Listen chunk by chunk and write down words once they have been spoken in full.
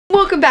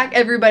Welcome back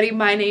everybody,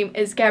 my name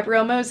is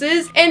Gabrielle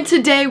Moses and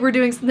today we're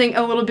doing something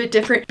a little bit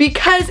different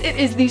because it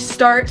is the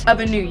start of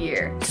a new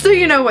year. So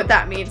you know what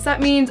that means.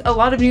 That means a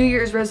lot of New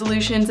Year's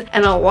resolutions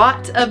and a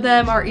lot of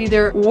them are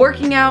either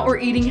working out or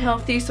eating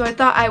healthy. So I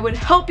thought I would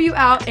help you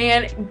out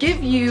and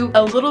give you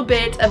a little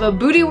bit of a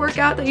booty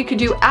workout that you can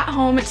do at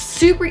home. It's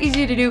super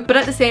easy to do, but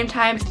at the same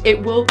time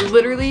it will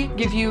literally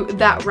give you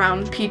that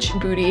round peach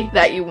booty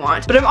that you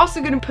want. But I'm also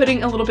going to be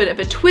putting a little bit of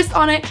a twist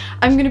on it.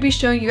 I'm going to be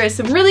showing you guys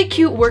some really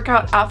cute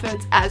workout outfits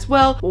as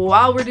well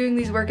while we're doing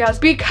these workouts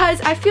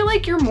because I feel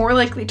like you're more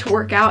likely to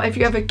work out if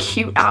you have a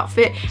cute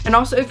outfit, and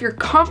also if you're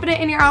confident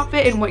in your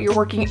outfit and what you're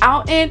working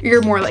out in,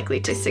 you're more likely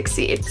to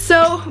succeed.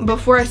 So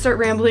before I start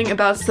rambling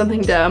about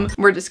something dumb,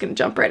 we're just gonna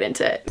jump right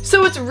into it.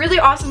 So what's really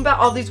awesome about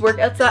all these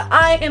workouts that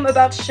I am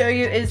about to show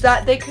you is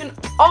that they can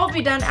all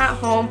be done at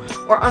home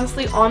or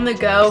honestly on the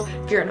go.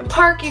 If you're in a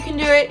park, you can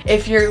do it.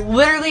 If you're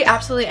literally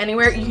absolutely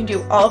anywhere, you can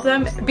do all of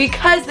them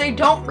because they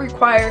don't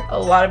require a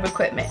lot of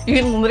equipment. You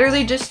can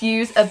literally just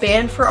use a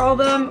band for all of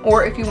them,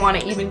 or if you want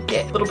to even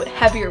get a little bit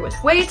heavier with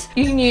weights,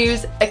 you can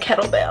use a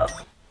kettlebell.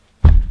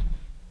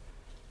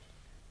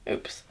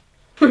 Oops.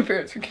 My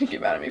parents are gonna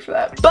get mad at me for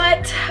that.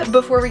 But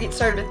before we get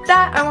started with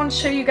that, I want to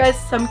show you guys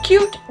some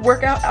cute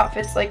workout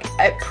outfits like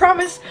I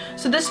promised.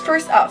 So this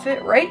first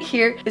outfit right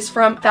here is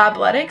from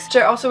Fabletics, which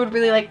I also would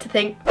really like to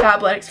thank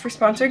Fabletics for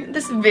sponsoring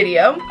this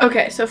video.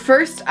 Okay, so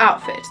first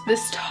outfit.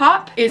 This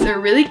top is a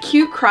really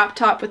cute crop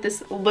top with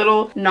this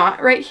little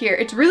knot right here.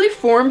 It's really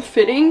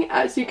form-fitting,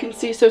 as you can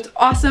see, so it's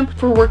awesome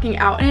for working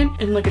out in.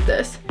 And look at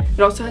this.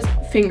 It also has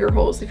finger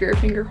holes if you're a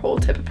finger hole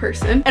type of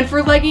person. And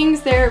for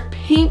leggings, they're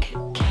pink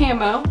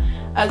camo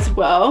as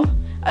well.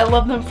 I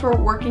love them for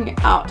working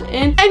out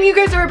in. And you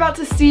guys are about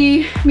to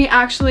see me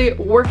actually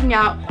working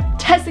out,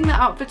 testing the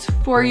outfits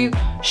for you,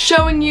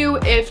 showing you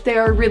if they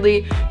are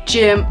really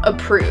gym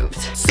approved.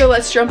 So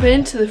let's jump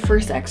into the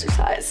first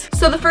exercise.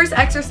 So the first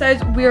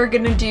exercise we are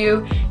gonna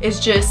do is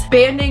just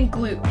banding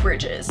glute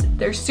bridges.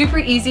 They're super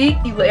easy.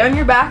 You lay on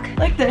your back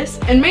like this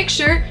and make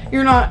sure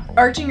you're not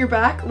arching your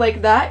back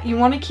like that. You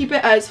wanna keep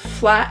it as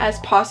flat as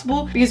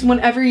possible because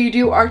whenever you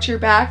do arch your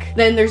back,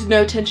 then there's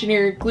no tension in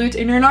your glutes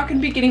and you're not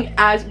gonna be getting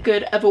as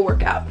good of a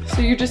workout.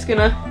 So you're just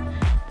gonna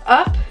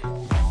up,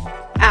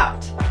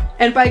 out.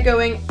 And by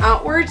going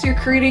outwards, you're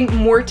creating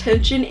more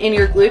tension in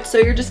your glutes, so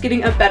you're just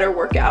getting a better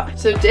workout.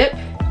 So dip,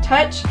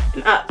 touch,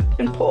 and up,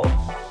 and pull.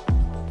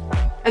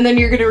 And then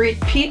you're gonna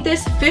repeat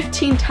this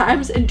 15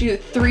 times and do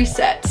 3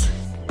 sets.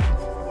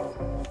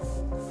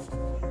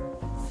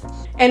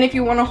 And if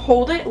you wanna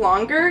hold it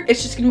longer,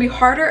 it's just gonna be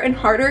harder and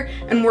harder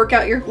and work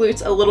out your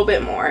glutes a little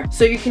bit more.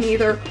 So you can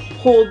either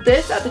hold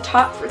this at the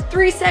top for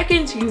 3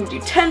 seconds, you can do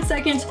 10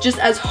 seconds, just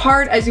as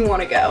hard as you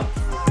wanna go.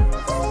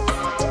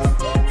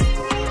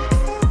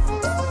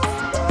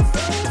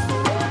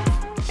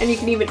 And you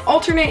can even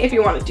alternate if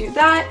you want to do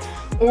that,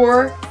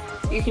 or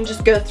you can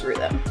just go through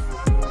them.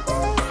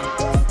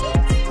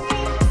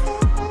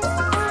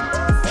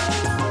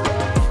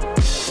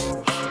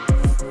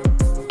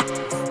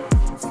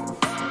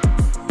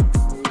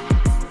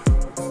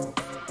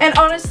 And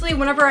honestly,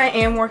 whenever I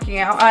am working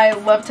out, I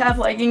love to have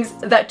leggings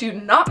that do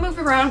not move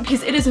around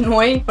because it is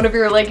annoying whenever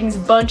your leggings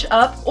bunch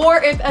up,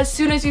 or if as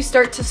soon as you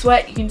start to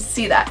sweat, you can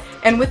see that.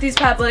 And with these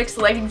Fabletics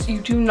leggings, you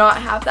do not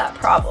have that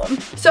problem.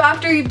 So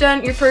after you've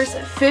done your first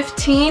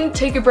 15,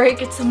 take a break,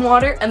 get some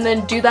water, and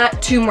then do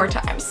that 2 more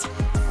times.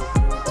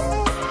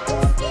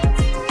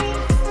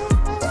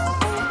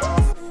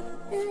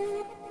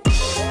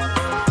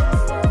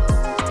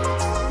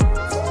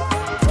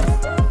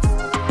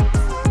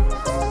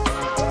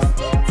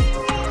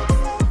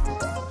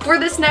 For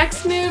this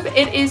next move,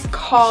 it is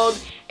called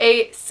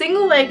a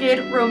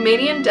single-legged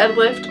Romanian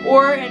deadlift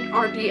or an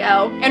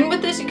RDL. And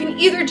with this, you can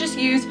either just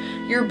use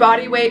your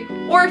body weight,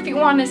 or if you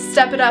want to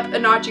step it up a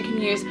notch, you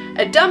can use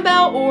a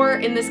dumbbell, or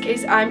in this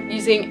case, I'm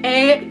using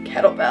a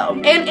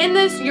kettlebell. And in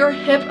this, your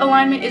hip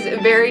alignment is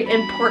very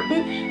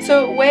important.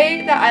 So a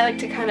way that I like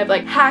to kind of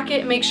like hack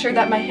it, make sure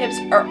that my hips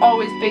are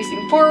always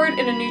facing forward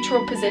in a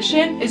neutral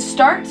position, is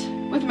start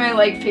with my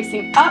leg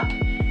facing up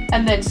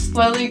and then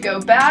slowly go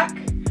back,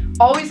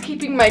 always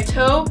keeping my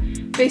toe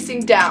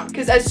facing down,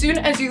 because as soon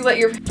as you let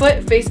your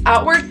foot face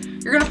outward,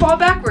 you're gonna fall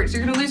backwards,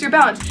 you're gonna lose your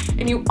balance,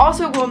 and you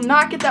also will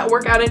not get that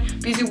workout in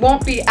because you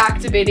won't be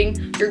activating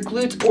your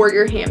glutes or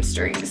your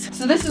hamstrings.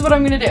 So this is what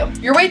I'm gonna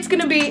do. Your weight's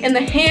gonna be in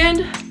the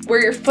hand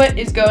where your foot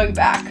is going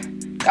back.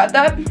 Got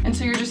that? And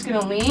so you're just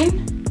gonna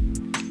lean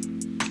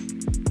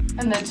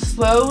and then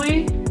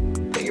slowly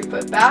put your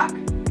foot back,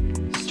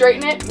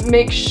 straighten it,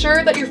 make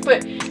sure that your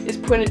foot is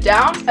pointed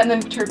down, and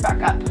then turn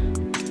back up.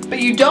 But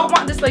you don't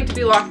want this leg to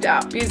be locked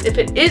out, because if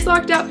it is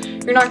locked out,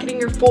 you're not getting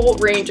your full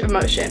range of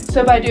motion.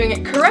 So by doing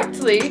it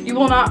correctly, you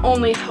will not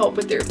only help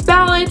with your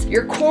balance,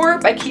 your core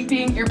by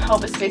keeping your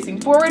pelvis facing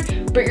forward,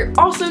 but you're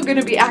also going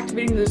to be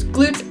activating those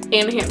glutes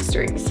and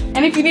hamstrings.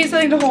 And if you need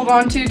something to hold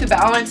on to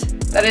balance,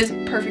 that is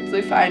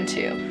perfectly fine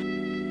too.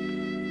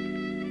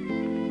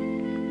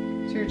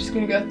 So you're just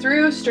going to go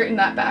through, straighten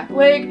that back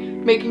leg,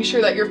 making sure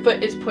that your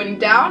foot is pointing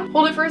down.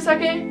 Hold it for a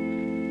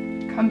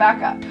second, come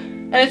back up.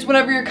 and it's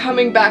whenever you're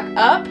coming back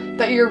up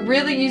that you're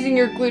really using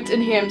your glutes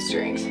and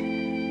hamstrings.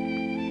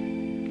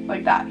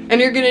 Like that.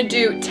 And you're gonna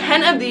do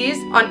 10 of these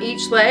on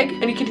each leg,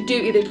 and you can do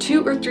either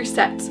 2 or 3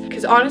 sets,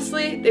 because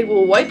honestly, they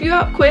will wipe you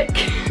out quick.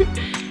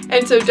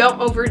 And so don't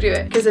overdo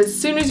it, because as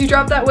soon as you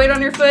drop that weight on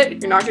your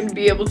foot, you're not gonna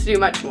be able to do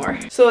much more.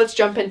 So let's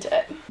jump into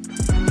it.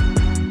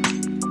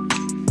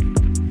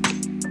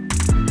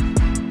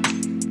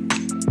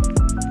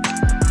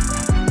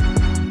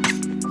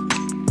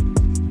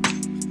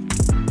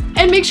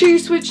 And make sure you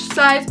switch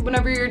sides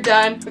whenever you're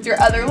done with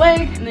your other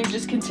leg, and then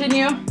just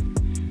continue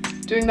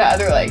doing the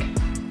other leg.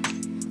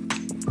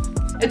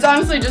 It's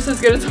honestly just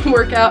as good as a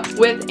workout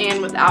with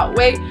and without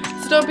weight,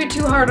 so don't be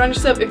too hard on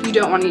yourself if you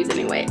don't want to use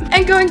any weight.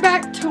 And going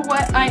back to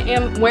what I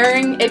am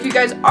wearing, if you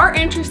guys are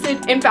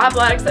interested in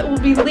Fabletics, that will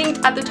be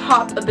linked at the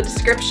top of the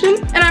description.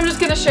 And I'm just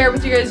going to share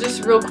with you guys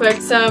just real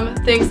quick some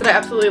things that I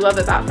absolutely love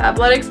about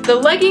Fabletics. The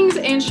leggings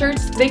and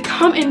shirts, they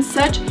come in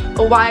such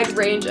a wide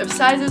range of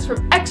sizes,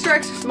 from extra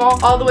extra small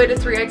all the way to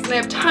 3X, and they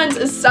have tons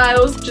of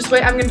styles. Just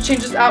wait, I'm going to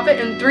change this outfit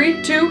in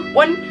 3, 2,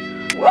 1.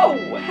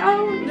 Whoa,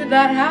 how did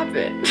that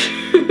happen?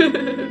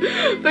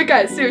 But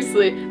guys,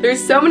 seriously,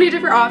 there's so many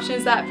different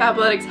options that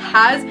Fabletics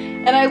has,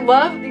 and I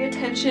love the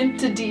attention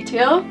to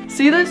detail.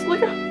 See this? Look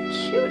how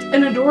cute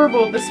and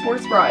adorable the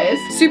sports bra is.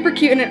 Super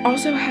cute, and it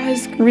also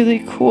has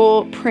really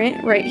cool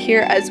print right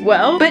here as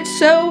well, but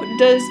so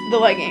does the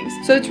leggings.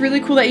 So it's really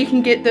cool that you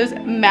can get those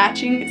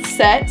matching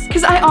sets,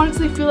 because I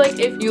honestly feel like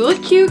if you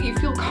look cute, you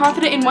feel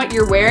confident in what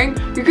you're wearing,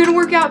 you're gonna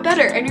work out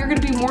better, and you're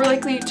gonna be more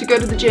likely to go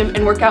to the gym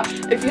and work out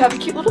if you have a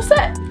cute little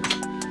set.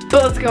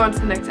 But let's go on to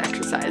the next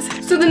exercise.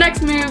 So the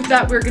next move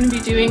that we're gonna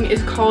be doing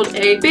is called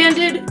a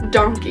banded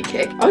donkey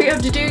kick. All you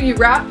have to do, you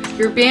wrap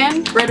your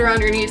band right around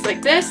your knees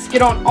like this,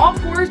 get on all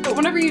fours, but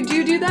whenever you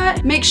do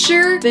that, make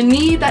sure the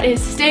knee that is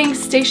staying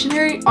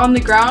stationary on the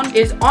ground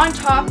is on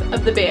top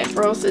of the band,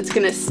 or else it's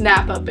gonna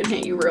snap up and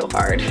hit you real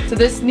hard. So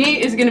this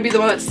knee is gonna be the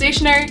one that's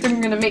stationary, so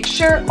I'm gonna make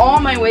sure all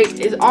my weight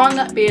is on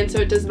that band so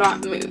it does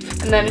not move.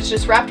 And then it's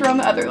just wrapped around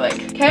the other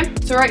leg, okay?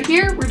 So right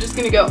here, we're just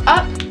gonna go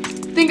up.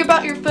 Think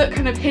about your foot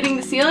kind of hitting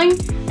the ceiling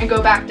and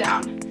go back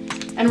down.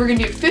 And we're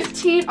gonna do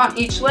 15 on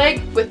each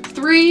leg with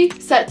 3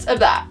 sets of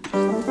that.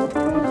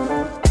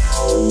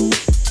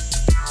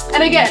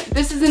 And again,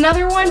 this is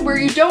another one where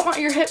you don't want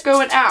your hip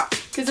going out,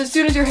 because as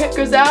soon as your hip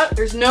goes out,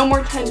 there's no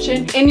more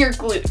tension in your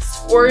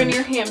glutes or in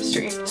your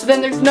hamstring. So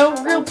then there's no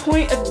real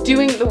point of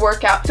doing the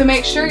workout. So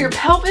make sure your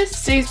pelvis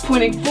stays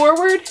pointing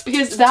forward,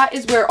 because that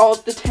is where all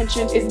the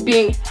tension is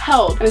being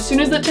held. And as soon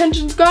as the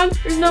tension's gone,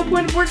 there's no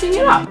point of working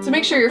it out. So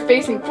make sure you're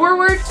facing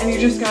forward and you're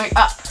just going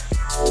up.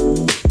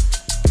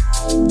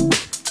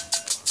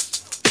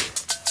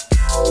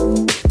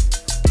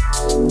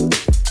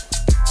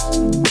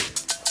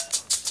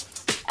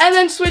 And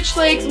then switch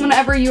legs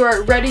whenever you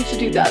are ready to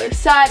do the other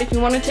side. If you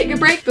want to take a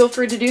break, feel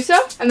free to do so.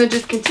 And then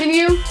just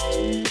continue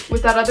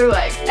with that other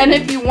leg. And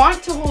if you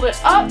want to hold it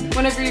up,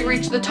 whenever you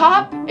reach the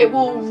top, it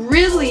will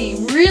really,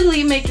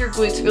 really make your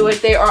glutes feel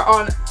like they are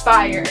on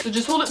fire. So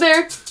just hold it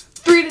there,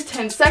 3 to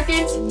 10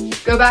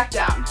 seconds, go back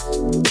down.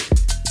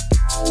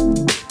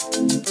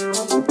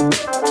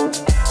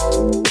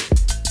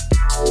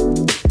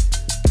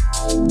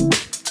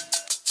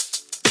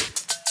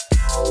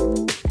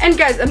 And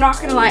guys, I'm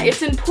not gonna lie,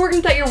 it's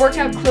important that your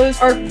workout clothes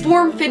are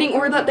form-fitting,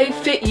 or that they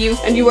fit you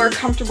and you are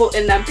comfortable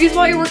in them. Because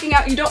while you're working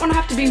out, you don't want to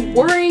have to be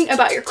worrying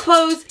about your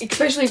clothes,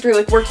 especially if you're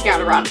like working out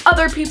around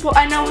other people.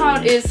 I know how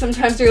it is.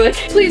 Sometimes you're like,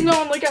 please no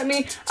one look at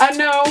me. I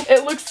know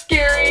it looks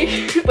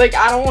scary. Like,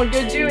 I don't want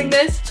to go doing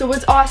this. So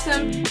what's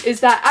awesome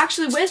is that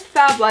actually with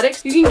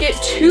Fabletics, you can get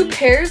 2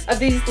 pairs of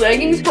these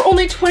leggings for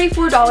only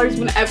 $24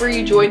 whenever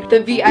you join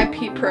the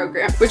VIP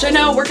program, which I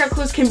know workout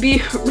clothes can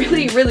be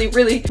really, really,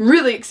 really,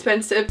 really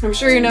expensive. I'm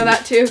sure you know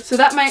that too. So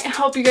that might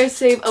help you guys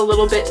save a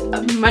little bit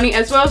of money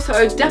as well. So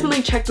I would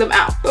definitely check them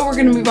out. But we're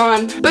gonna move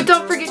on. But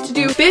don't forget to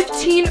do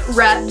 15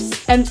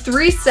 reps and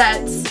 3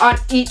 sets on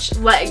each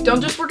leg.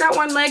 Don't just work out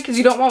one leg, because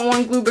you don't want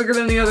one glute bigger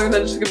than the other, and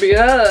then it's gonna be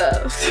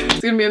it's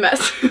gonna be a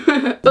mess.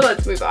 But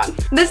let's move on.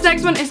 This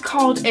next one is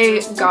called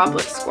a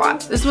goblet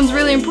squat. This one's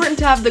really important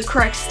to have the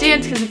correct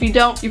stance, because if you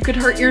don't, you could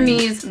hurt your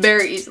knees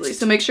very easily.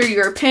 So make sure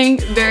you are paying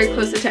very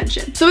close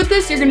attention. So with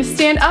this, you're gonna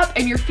stand up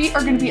and your feet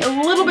are gonna be a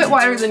little bit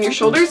wider than your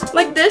shoulders,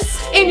 like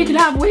this. And you can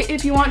have weight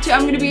if you want to.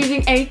 I'm gonna be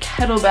using a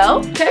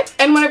kettlebell, okay?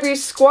 And whenever you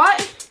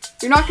squat,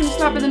 you're not gonna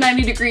stop at the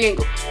 90-degree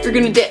angle. You're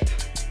gonna dip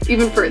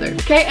even further,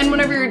 okay? And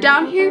whenever you're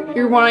down here,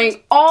 you're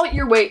wanting all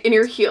your weight in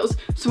your heels.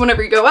 So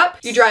whenever you go up,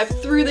 you drive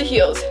through the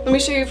heels. Let me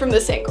show you from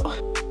this angle.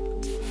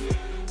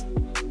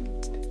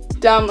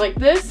 Down like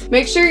this.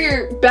 Make sure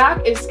your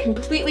back is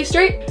completely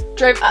straight.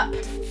 Drive up,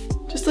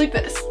 just like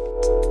this.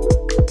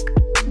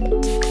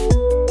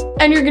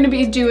 And you're gonna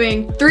be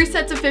doing 3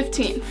 sets of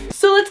 15.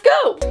 So let's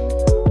go.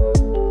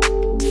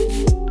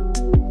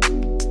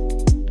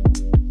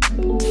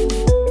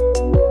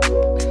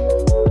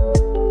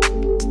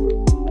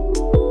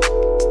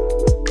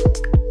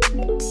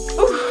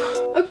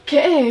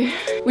 Okay,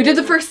 we did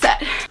did the first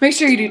set. Make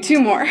sure you do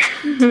 2 more.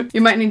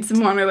 You might need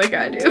some water like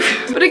I do.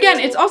 But again,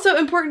 it's also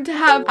important to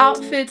have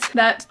outfits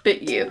that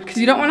fit you, because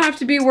you don't want to have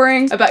to be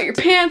worrying about your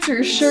pants or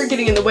your shirt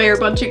getting in the way or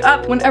bunching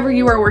up whenever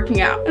you are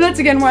working out. And that's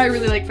again why I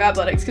really like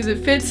Fabletics, because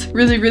it fits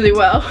really, really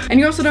well. And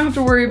you also don't have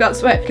to worry about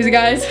sweat, because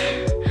guys,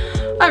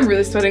 I'm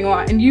really sweating a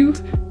lot and you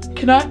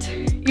cannot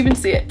even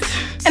see it.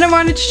 And I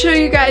wanted to show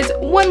you guys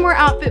one more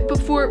outfit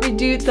before we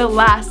do the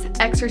last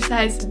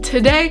exercise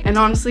today. And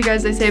honestly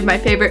guys, I saved my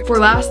favorite for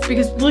last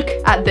because look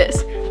at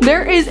this.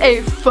 There is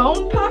a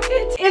foam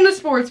pocket in the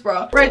sports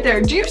bra right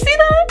there. Do you see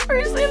that? Are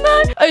you seeing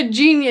that? A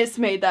genius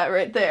made that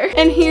right there.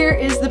 And here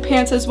is the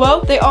pants as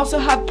well. They also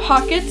have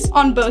pockets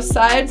on both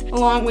sides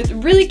along with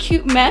really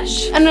cute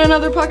mesh and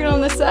another pocket on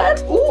this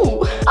side.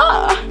 Ooh,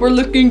 we're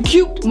looking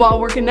cute while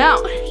working out.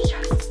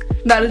 Yes.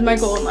 That is my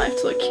goal in life,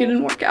 to look cute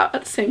and work out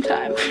at the same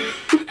time.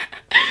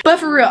 But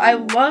for real, I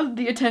love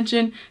the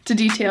attention to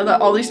detail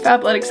that all these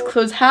Fabletics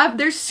clothes have.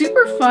 They're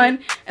super fun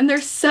and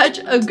they're such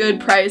a good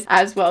price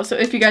as well. So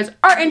if you guys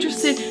are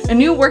interested in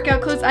new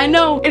workout clothes, I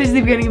know it is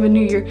the beginning of a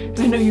new year and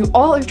I know you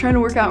all are trying to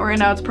work out right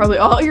now. It's probably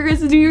all your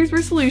guys' New Year's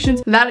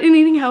resolutions, that and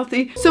eating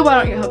healthy. So why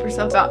don't you help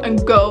yourself out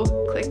and go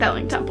click that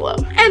link down below.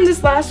 And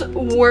this last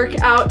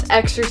workout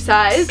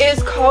exercise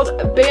is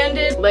called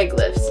banded leg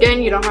lifts.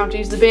 Again, you don't have to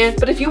use the band,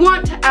 but if you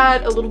want to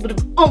add a little bit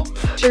of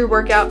oomph to your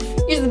workout,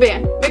 use the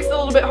band. Makes it a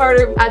little bit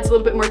harder, adds a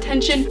little bit more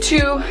tension to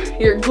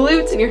your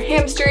glutes and your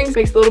hamstrings,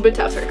 makes it a little bit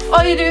tougher.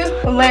 All you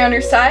do, lay on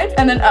your side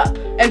and then up.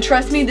 And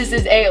trust me, this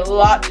is a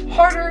lot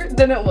harder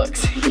than it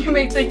looks. You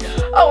may think,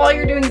 oh, all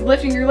you're doing is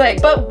lifting your leg.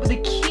 But the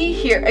key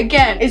here,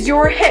 again, is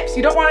your hips.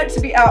 You don't want it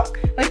to be out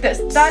like this.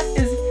 That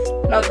is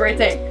not the right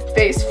thing.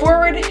 Face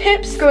forward,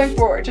 hips going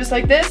forward, just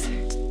like this,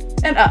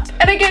 and up.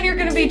 And again, you're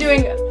gonna be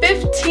doing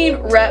 15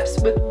 reps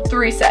with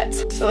 3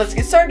 sets. So let's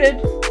get started.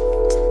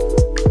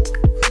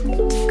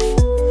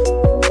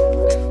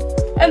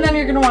 And then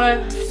you're gonna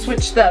wanna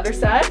switch to the other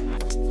side.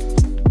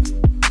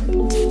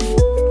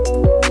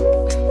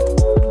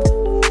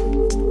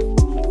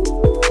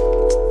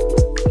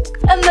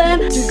 And then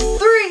do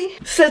 3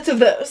 sets of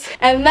those.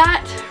 And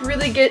that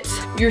really gets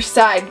your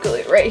side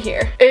glute right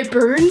here. It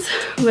burns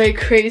like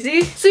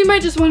crazy. So you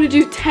might just want to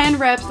do 10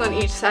 reps on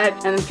each side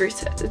and then 3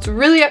 sets. It's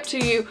really up to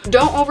you.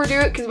 Don't overdo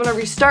it, because whenever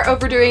you start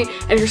overdoing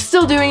it and you're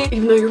still doing it,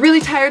 even though you're really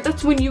tired,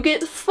 that's when you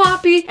get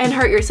sloppy and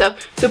hurt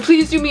yourself. So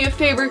please do me a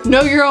favor,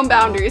 know your own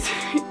boundaries.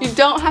 You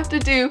don't have to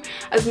do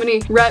as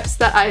many reps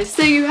that I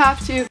say you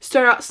have to.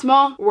 Start out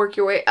small, work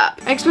your way up.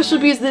 And especially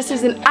because this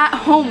is an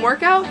at-home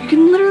workout, you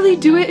can literally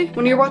do it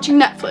when you're watching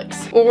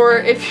Netflix, or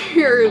if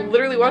you're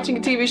literally watching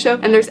a TV show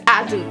and there's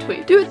ads in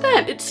between. Do it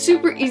then. It's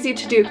super easy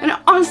to do, and it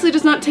honestly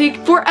does not take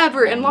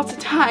forever and lots of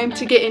time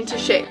to get into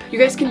shape. You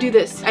guys can do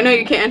this. I know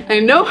you can. I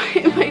know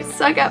it might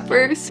suck at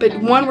first, but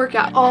one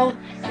workout, all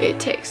it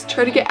takes.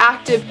 Try to get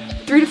active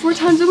 3 to 4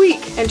 times a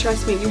week, and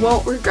trust me, you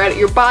won't regret it.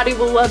 Your body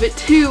will love it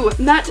too.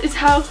 And that is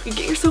how you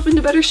get yourself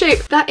into better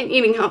shape. That and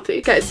eating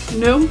healthy. Guys,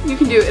 know you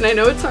can do it, and I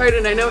know it's hard,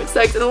 and I know it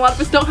sucks, and a lot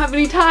of us don't have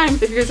any time.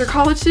 If you guys are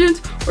college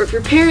students, or if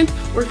you're parents,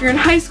 or if you're in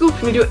high school,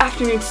 and you do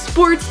afternoon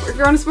sports, or if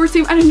you're on a sports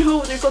team, I don't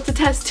know, there's lots of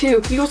tests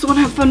too. You also want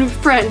to have fun with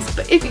friends,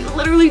 but if you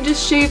literally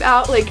just shave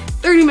out like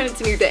 30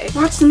 minutes in your day,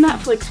 watch some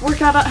Netflix,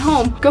 work out at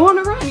home, go on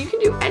a run, you can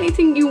do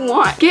anything you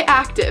want. Get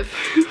active,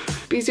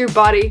 because your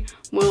body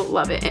will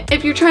love it. And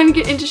if you're trying to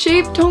get into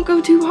shape, don't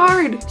go too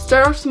hard.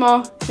 Start off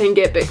small, then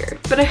get bigger.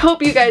 But I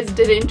hope you guys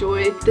did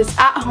enjoy this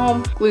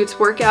at-home glutes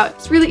workout.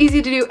 It's really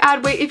easy to do.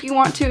 Add weight if you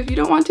want to. If you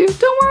don't want to,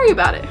 don't worry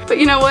about it. But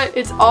you know what?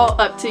 It's all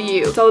up to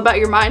you. It's all about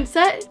your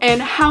mindset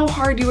and how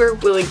hard you are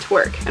willing to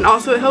work. And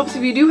also it helps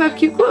if you do have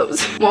cute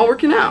clothes while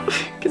working out,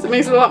 because it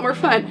makes it a lot more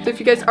fun. So if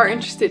you guys are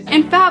interested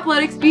in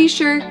Fabletics, be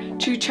sure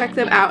to check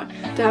them out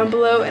down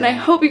below. And I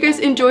hope you guys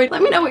enjoyed.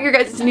 Let me know what your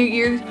guys' New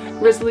Year's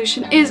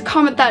resolution is.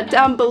 Comment that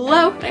down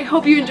below. And I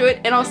hope you enjoyed,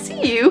 and I'll see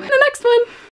you in the next one.